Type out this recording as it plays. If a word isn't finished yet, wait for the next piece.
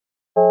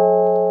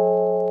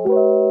Hey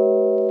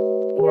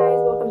guys,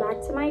 welcome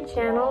back to my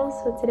channel.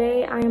 So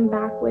today I am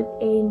back with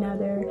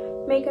another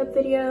makeup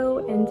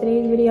video. In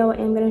today's video I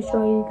am going to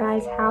show you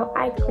guys how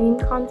I cream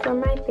contour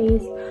my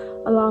face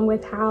along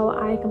with how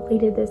I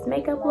completed this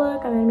makeup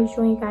look. I'm going to be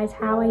showing you guys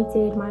how I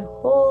did my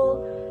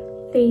whole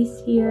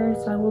face here.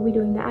 So I will be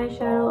doing the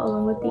eyeshadow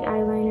along with the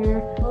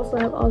eyeliner. I also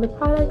have all the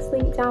products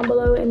linked down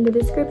below in the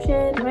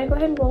description. I'm going to go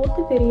ahead and roll with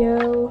the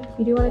video. If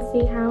you do want to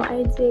see how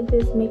I did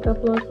this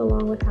makeup look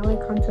along with how I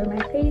contour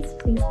my face,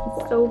 please keep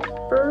watching. So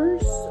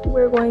first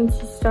we're going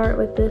to start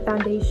with the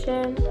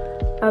foundation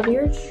of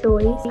your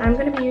choice. I'm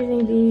going to be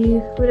using the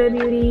Huda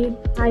Beauty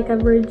High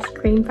Coverage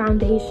Cream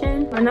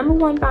Foundation. My number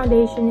one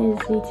foundation is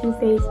the Too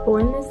Faced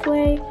Born This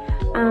Way,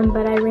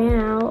 but I ran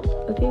out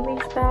a few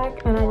weeks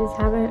back and I just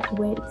haven't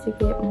went to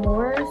get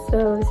more.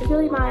 So this is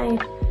really my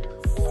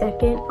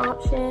second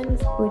option,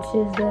 which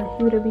is the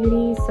Huda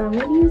Beauty. So I'm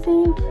going to be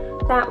using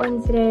that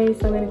one today.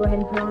 So I'm going to go ahead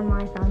and put on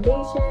my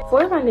foundation.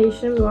 For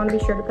foundation, we want to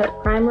be sure to put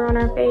primer on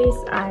our face.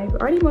 I've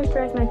already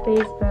moisturized my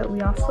face, but we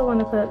also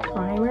want to put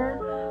primer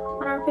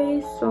on our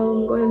face. So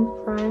I'm going to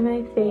prime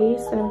my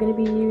face. And I'm going to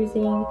be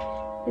using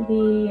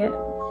the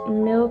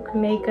Milk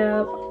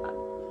Makeup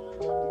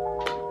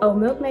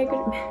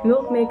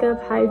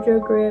Hydro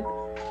Grip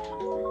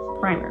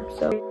Primer.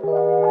 So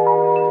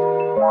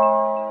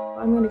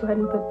I'm going to go ahead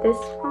and put this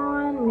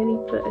on. I'm going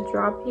to put a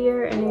drop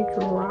here and a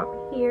drop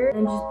here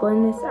and just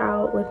blend this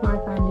out with my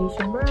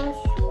foundation brush.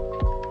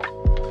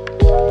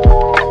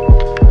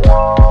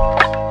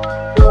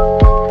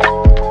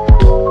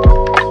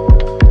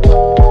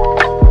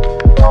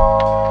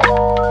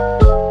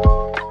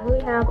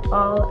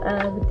 All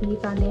of the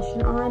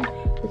foundation on,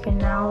 we can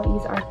now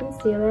use our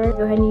concealer.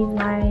 Go ahead and use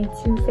my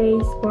Too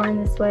Faced Born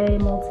This Way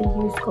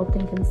Multi-Use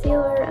Sculpting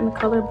Concealer in the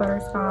color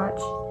Butterscotch.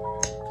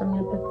 So I'm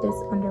going to put this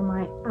under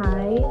my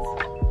eyes.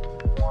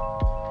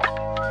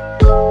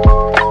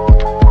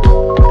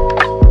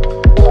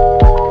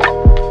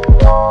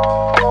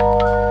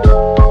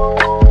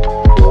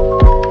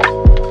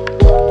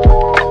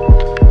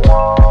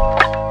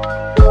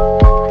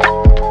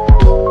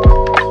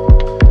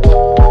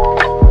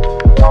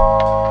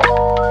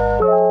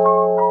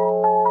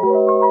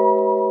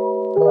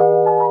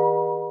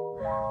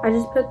 I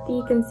just put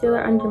the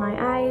concealer under my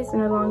eyes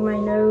and along my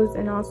nose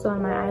and also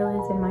on my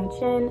eyelids and my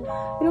chin.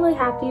 You don't really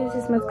have to use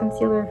this much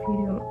concealer if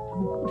you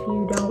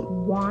don't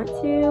want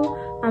to.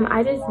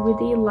 I just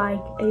really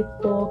like a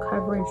full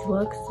coverage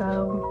look,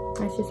 so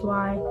that's just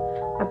why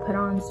I put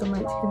on so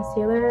much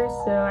concealer.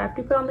 So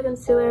after you put on the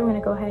concealer, I'm going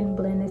to go ahead and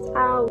blend this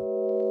out.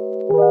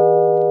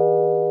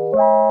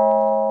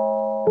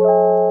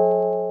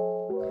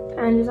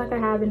 And just like I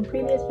have in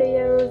previous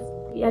videos,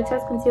 the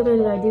excess concealer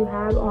that I do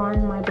have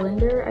on my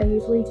blender, I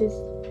usually just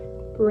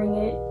bring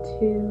it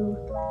to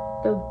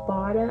the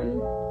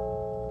bottom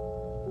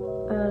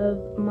of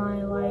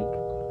my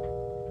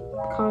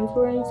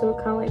contouring, so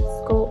it kind of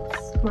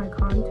sculpts my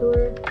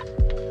contour.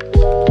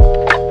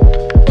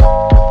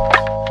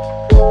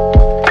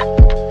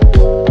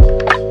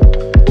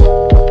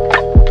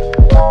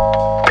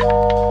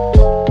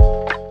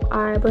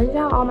 I blended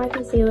out all my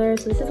concealer,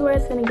 so this is where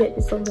it's going to get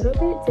just a little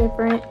bit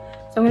different.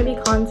 So I'm going to be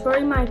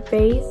contouring my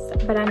face,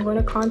 but I'm going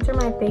to contour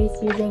my face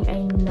using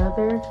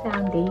another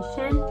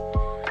foundation.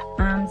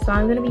 So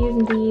I'm going to be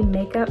using the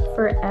Makeup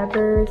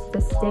Forever's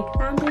The Stick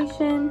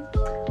Foundation.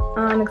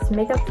 It's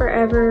Makeup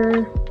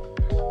Forever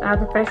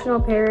Professional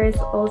Paris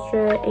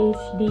Ultra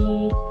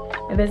HD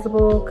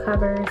Invisible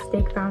Cover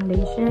Stick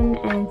Foundation.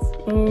 And it's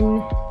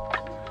in, I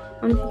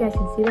don't know if you guys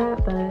can see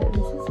that, but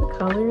this is the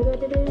color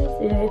that it is.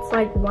 It's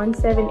like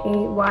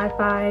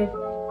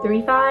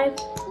 178Y535.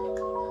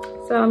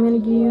 So I'm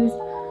going to use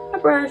a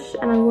brush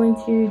and I'm going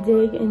to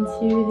dig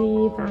into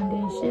the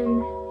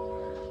foundation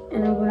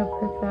and I'm going to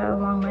put that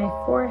along my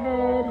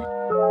forehead.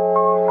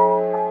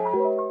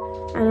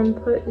 And I'm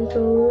putting just a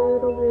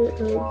little bit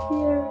right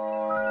here.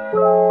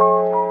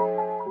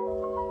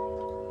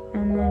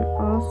 And then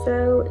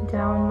also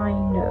down my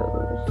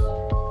nose.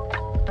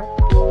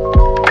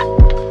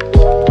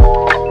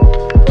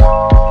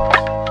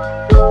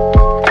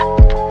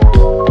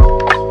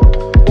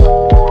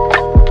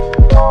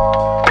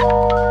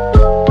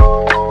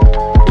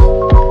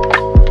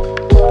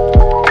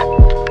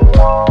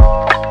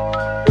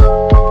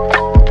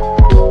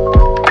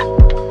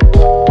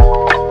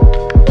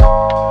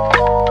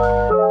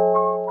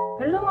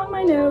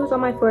 On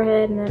my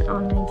forehead and then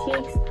on my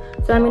cheeks.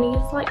 So I'm going to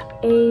use like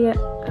a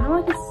kind of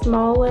like a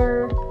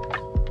smaller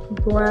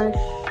brush.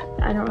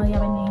 I don't really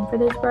have a name for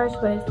this brush,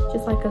 but it's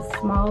just like a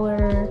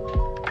smaller,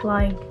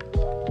 like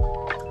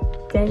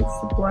dense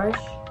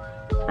brush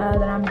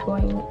that I'm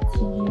going to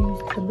use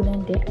to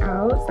blend it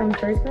out. So I'm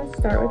first going to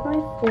start with my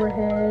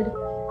forehead.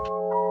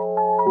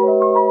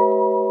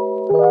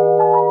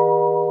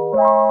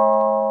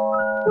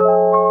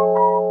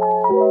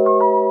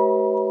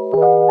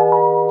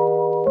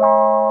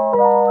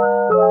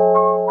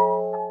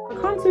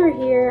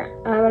 Here,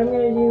 what I'm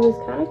going to do is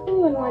kind of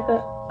go in like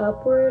a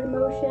upward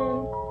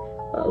motion,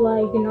 but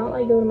like not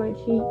like go to my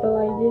cheek, but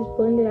like just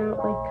blend it out,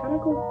 like kind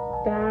of go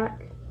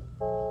back.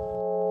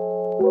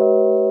 So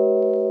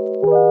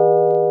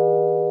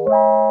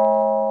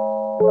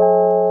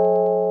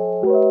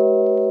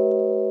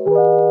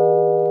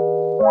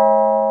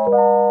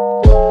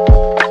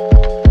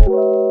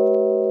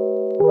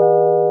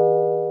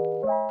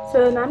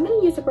now I'm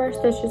gonna use a brush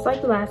that's just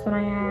like the last one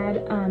I had,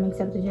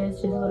 except it's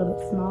just a little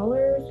bit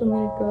smaller. So I'm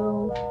gonna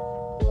go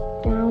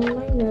down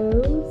my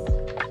nose.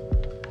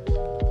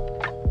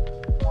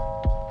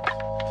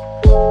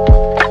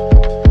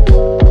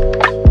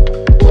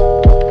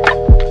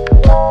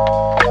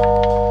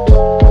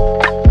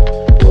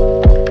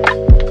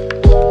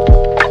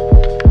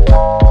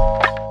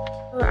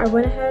 I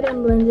went ahead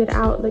and blended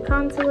out the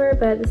contour,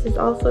 but this is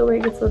also where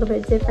it gets a little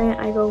bit different.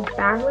 I go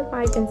back with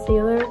my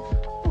concealer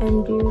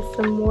and do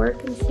some more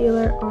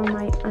concealer on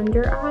my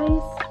under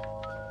eyes,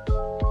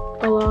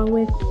 along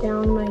with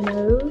down my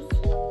nose,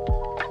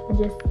 and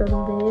just a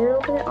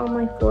little bit on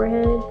my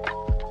forehead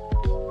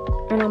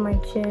and on my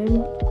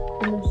chin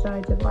and the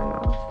sides of my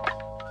mouth.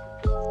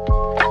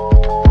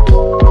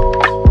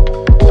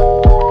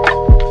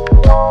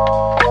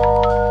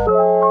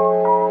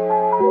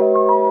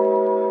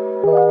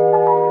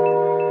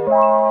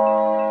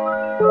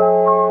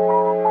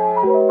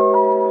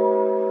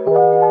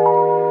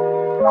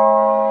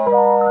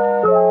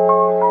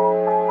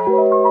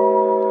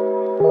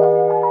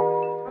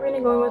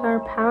 Going with our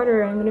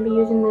powder, I'm going to be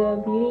using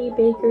the Beauty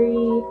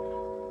Bakery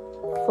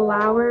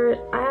flour.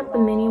 I have the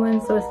mini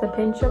one, so it's the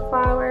pinch of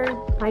flour,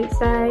 bite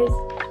size.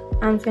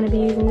 I'm just going to be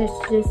using this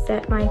to just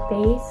set my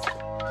face.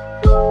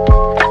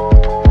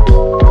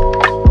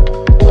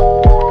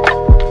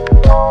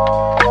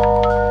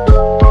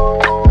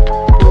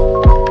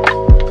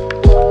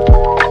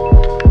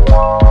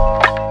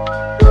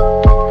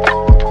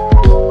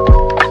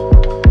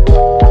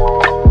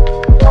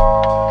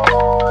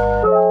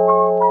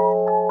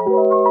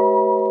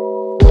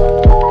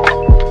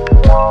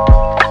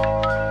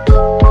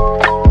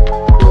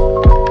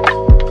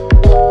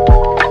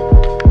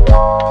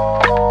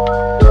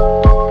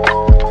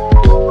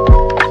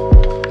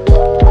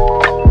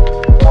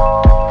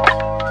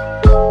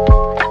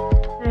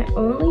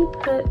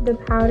 The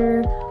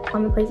powder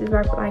on the places where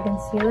I put my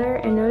concealer,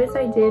 and notice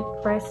I did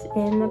press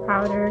in the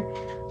powder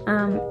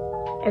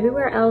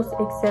everywhere else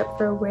except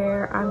for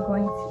where I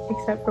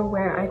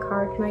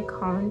carved my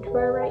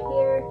contour right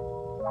here.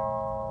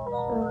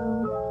 So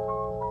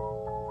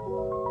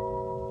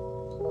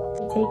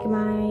I take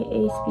my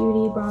Ace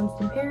Beauty Bronzed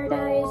in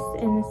Paradise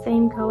in the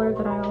same color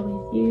that I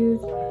always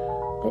use.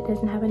 That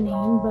doesn't have a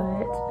name,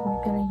 but I'm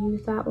gonna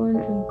use that one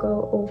and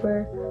go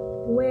over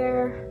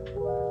where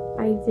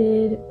I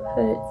did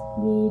put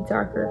the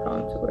darker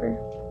contour.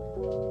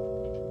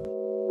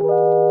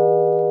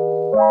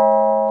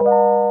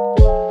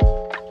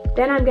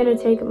 Then I'm gonna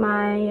take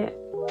my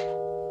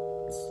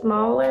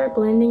smaller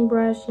blending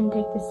brush and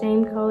take the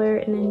same color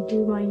and then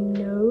do my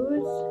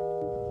nose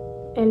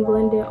and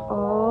blend it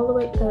all the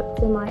way up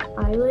to my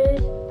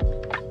eyelid.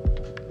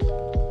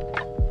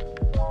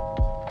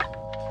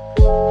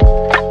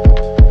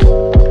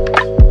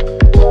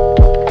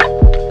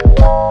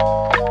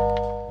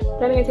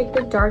 Then I'm going to take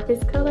the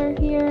darkest color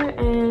here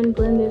and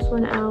blend this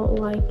one out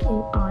like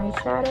an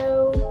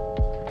eyeshadow,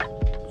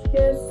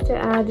 just to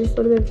add just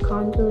a little bit of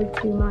contour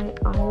to my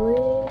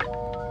eyelid.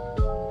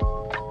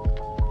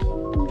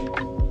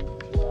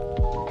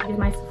 Here's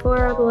my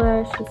Sephora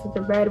blush. This is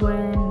the red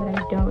one that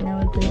I don't know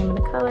what the name of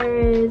the color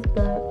is,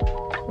 but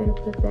I'm going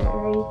to put that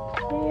right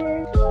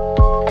there.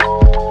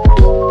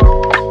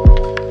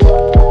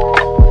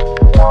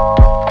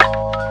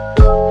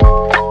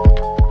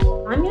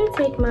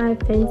 Take my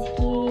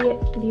Fenty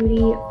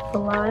Beauty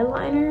Fly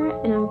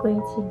Liner and I'm going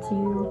to do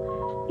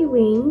a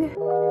wing.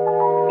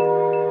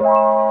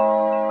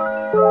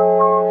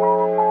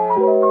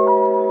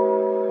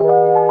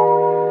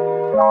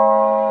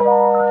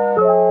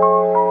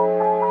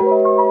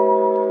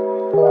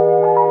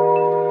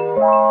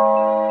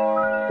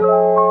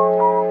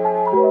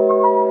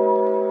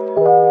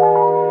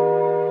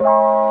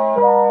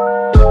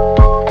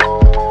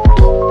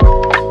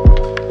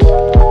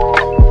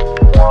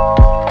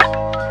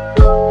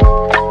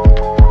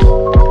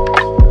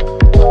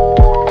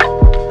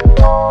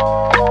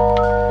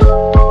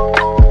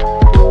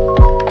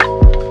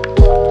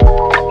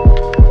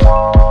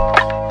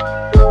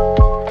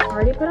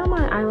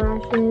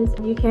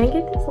 You can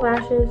get these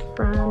lashes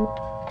from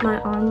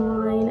my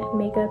online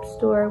makeup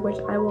store, which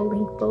I will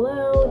link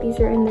below. These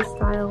are in the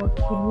style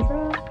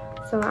Kendra,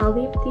 so I'll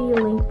leave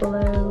the link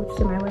below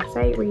to my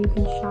website where you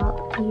can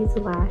shop these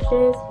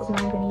lashes. So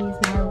I'm going to use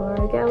my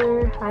Laura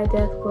Geller High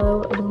Def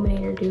Glow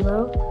Illuminator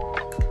Duo,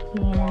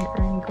 and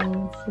I'm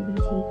going to be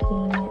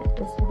taking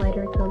this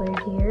lighter color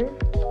here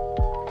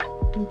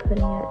and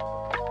putting it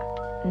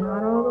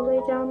not all the way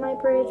down my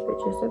bridge, but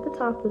just at the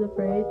top of the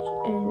bridge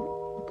and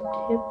the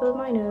tip of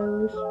my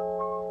nose,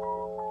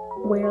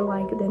 where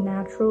like the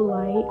natural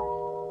light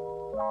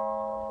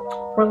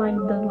or like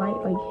the light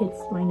like hits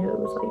my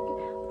nose, like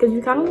because if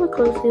you kind of look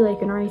closely, like you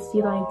can already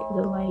see like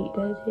the light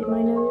does hit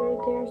my nose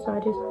right there, so I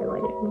just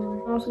highlight it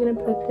more. I'm also gonna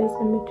put this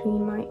in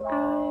between my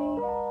eye.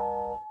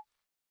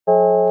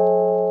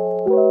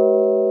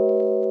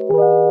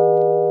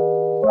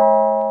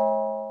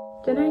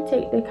 Then I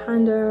take the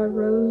kind of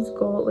rose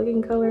gold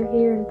looking color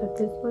here and put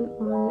this one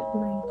on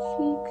my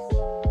cheeks.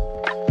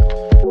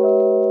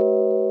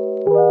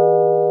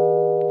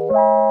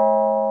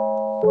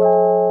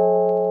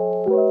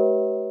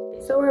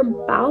 So we're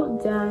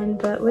about done,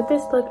 but with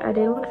this look I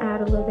did want to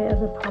add a little bit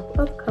of a pop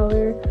of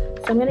color.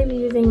 So I'm going to be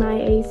using my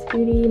Ace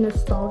Beauty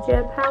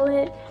Nostalgia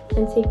palette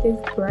and take this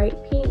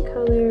bright pink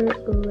color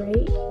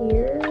right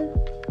here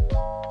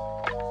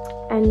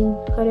and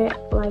put it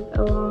like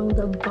along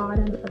the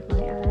bottom of my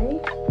eye.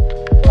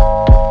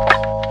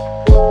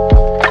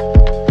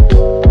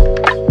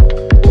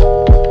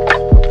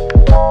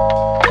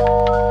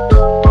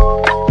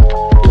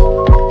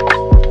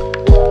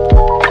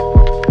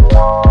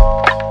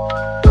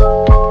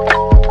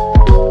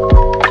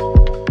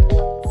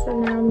 So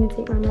now I'm going to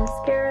take my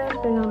mascara and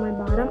put it on my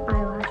bottom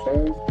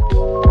eyelashes.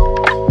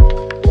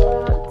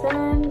 About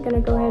done, I'm going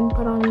to go ahead and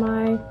put on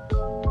my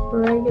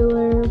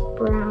regular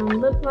brown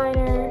lip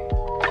liner.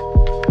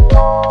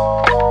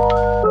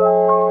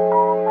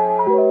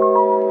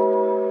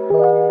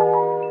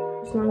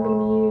 So I'm going to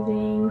be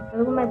using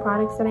one of my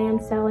products that I am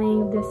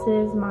selling. This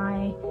is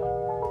my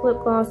lip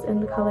gloss in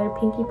the color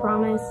Pinky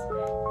Promise,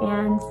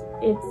 and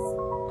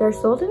they're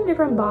sold in a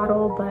different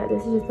bottle, but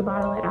this is just the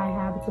bottle that I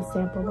have. It's a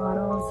sample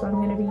bottle, so I'm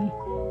going to be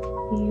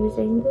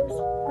using this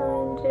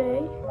one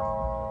today.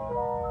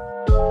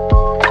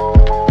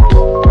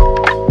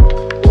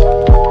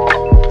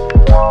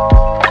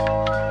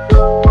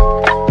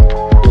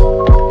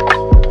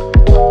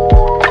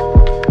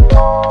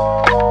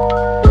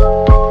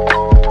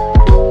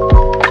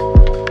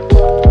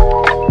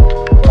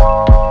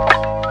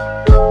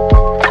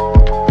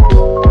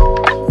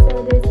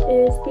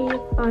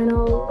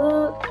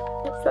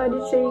 So I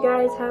did show you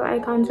guys how I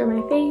contour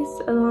my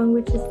face, along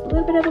with just a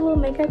little bit of a little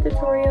makeup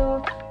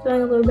tutorial,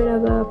 doing a little bit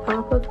of a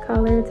pop of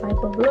color type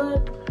of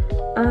look.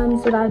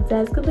 So that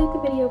does complete the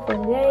video for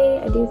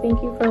today. I do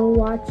thank you for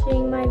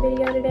watching my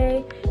video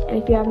today, and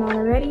if you have not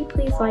already,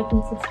 please like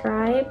and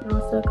subscribe, and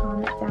also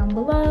comment down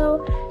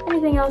below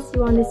anything else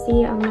you want to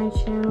see on my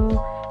channel.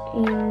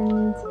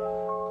 And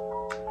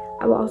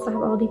I will also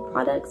have all the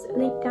products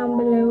linked down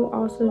below,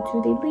 also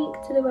to the link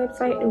to the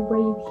website where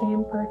you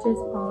can purchase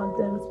all of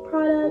those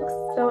products.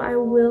 So I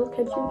will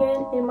catch you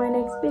again in my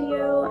next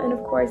video, and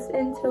of course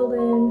until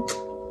then,